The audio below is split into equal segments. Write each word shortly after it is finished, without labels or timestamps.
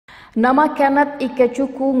Nama Kenneth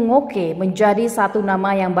Ikechukwu Ngwoke menjadi satu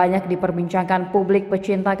nama yang banyak diperbincangkan publik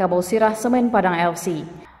pecinta Kabau Sirah Semen Padang FC.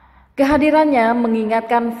 Kehadirannya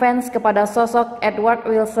mengingatkan fans kepada sosok Edward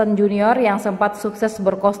Wilson Jr. yang sempat sukses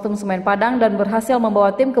berkostum Semen Padang dan berhasil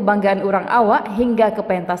membawa tim kebanggaan orang awak hingga ke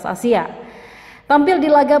pentas Asia. Tampil di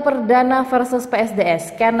laga perdana versus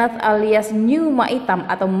PSDS, Kenneth alias New Mak Itam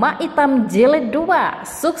atau Mak Itam Jilid 2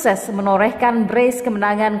 sukses menorehkan brace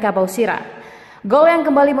kemenangan Kabau Sirah. Gol yang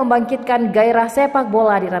kembali membangkitkan gairah sepak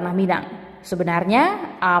bola di Ranah Minang.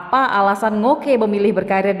 Sebenarnya, apa alasan Ngwoke memilih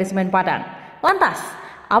berkarir di Semen Padang? Lantas,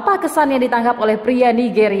 apa kesan yang ditangkap oleh pria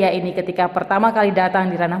Nigeria ini ketika pertama kali datang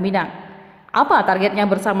di Ranah Minang? Apa targetnya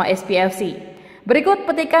bersama SPFC? Berikut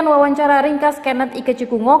petikan wawancara ringkas Kenneth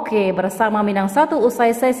Ikecukwu Ngwoke bersama Minangsatu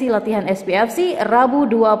usai sesi latihan SPFC Rabu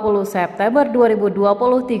 20 September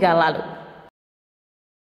 2023 lalu.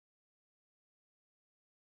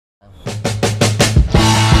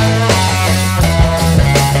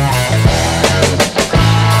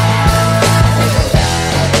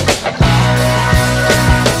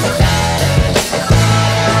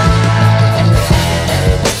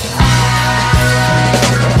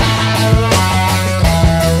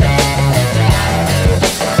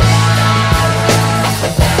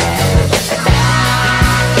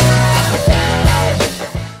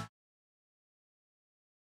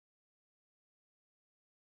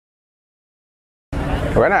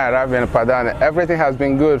 When I arrived in Padang, everything has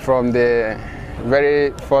been good from the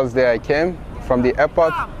very first day I came. From the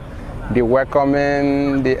airport, the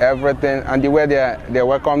welcoming, the everything, and the way they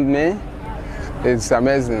welcomed me is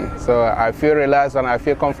amazing. So I feel relaxed and I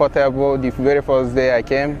feel comfortable the very first day I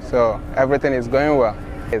came. So everything is going well.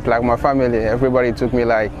 It's like my family. Everybody took me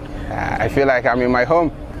like, I feel like I'm in my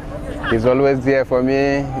home. It's always there for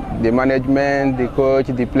me, the management, the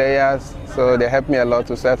coach, the players. So they helped me a lot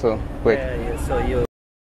to settle quick.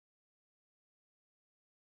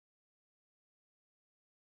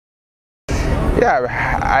 Yeah,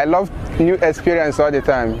 I love new experience all the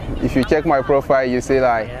time. If you check my profile, you see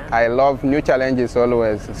like I love new challenges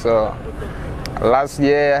always. So last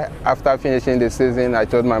year, after finishing the season, I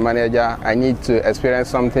told my manager I need to experience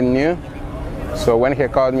something new. So when he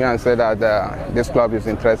called me and said that this club is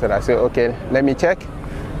interested, I said, okay, let me check.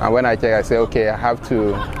 And when I check, I said, okay, I have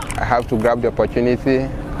to grab the opportunity.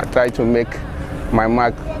 I try to make my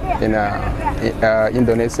mark in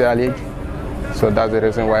Indonesia League. So that's the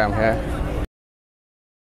reason why I'm here.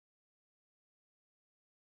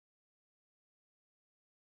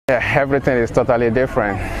 Yeah, everything is totally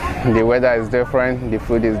different. The weather is different, the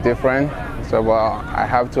food is different. So I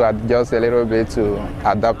have to adjust a little bit to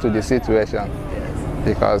adapt to the situation.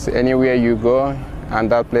 Because anywhere you go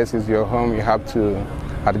and that place is your home, you have to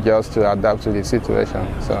adjust to adapt to the situation.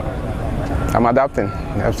 So I'm adapting.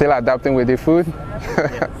 I'm still adapting with the food.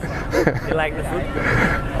 You like the food?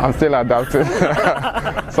 I'm still adapting.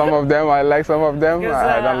 Some of them I like, some of them Because,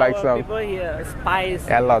 I don't like some. People here, spice.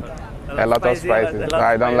 A lot of spices.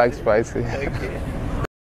 I don't like spicy. Okay.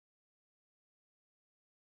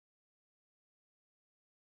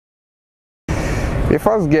 The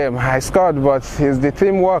first game I scored, but it's the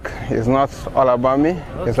teamwork. It's not all about me.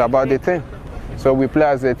 Okay. It's about the team. So we play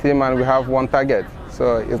as a team and we have one target.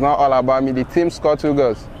 So it's not all about me. The team scored 2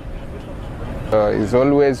 goals. So it's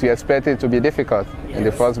always you expect it to be difficult in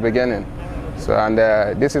the first beginning. So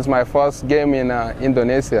this is my first game in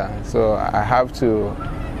Indonesia. So I have to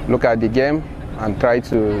look at the game and try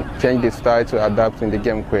to change the style to adapt in the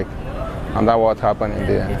game quick. And that's what happened in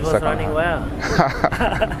the it was second running half.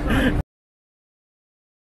 well.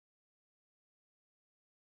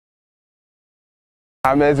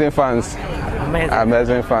 Amazing fans.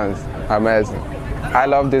 Amazing fans. Amazing. I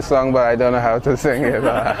love this song, but I don't know how to sing it.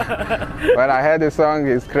 When I heard the song,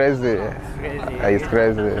 it's crazy. It's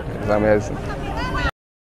crazy. It's amazing.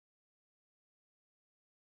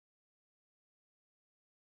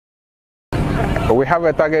 We have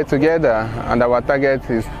a target together, and our target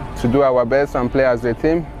is to do our best and play as a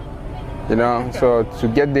team. You know, so to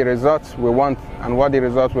get the results we want, and what the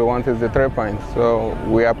result we want is the 3 points. So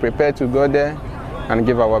we are prepared to go there and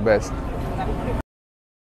give our best.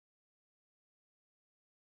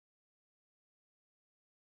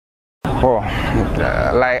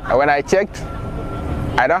 Like when I checked,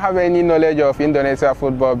 I don't have any knowledge of Indonesia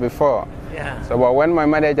football before. Yeah. So but when my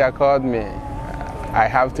manager called me, I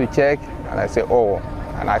have to check, and I say, oh,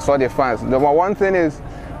 and I saw the fans. The one thing is,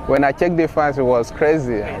 when I checked the fans, it was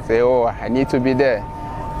crazy. I say, oh, I need to be there.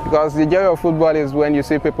 Because the joy of football is when you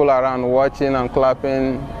see people around watching and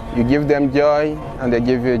clapping, you give them joy and they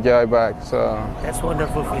give you joy back. So that's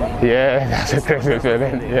wonderful feeling. Yeah, that's a crazy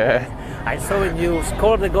feeling. Yeah. I saw when you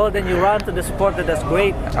scored the goal, then you run to the supporter. That's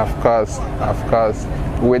great. Of course, of course.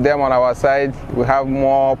 With them on our side, we have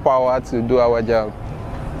more power to do our job.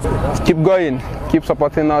 Keep going, keep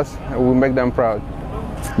supporting us, and we'll make them proud.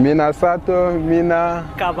 Minangsatu,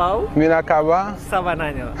 Kabau, Kaba.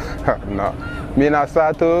 Sabananya. No.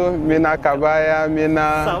 Minangsatu, Kabaya,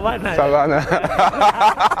 Sabana.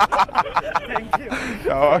 Thank you.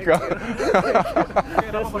 You're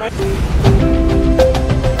welcome.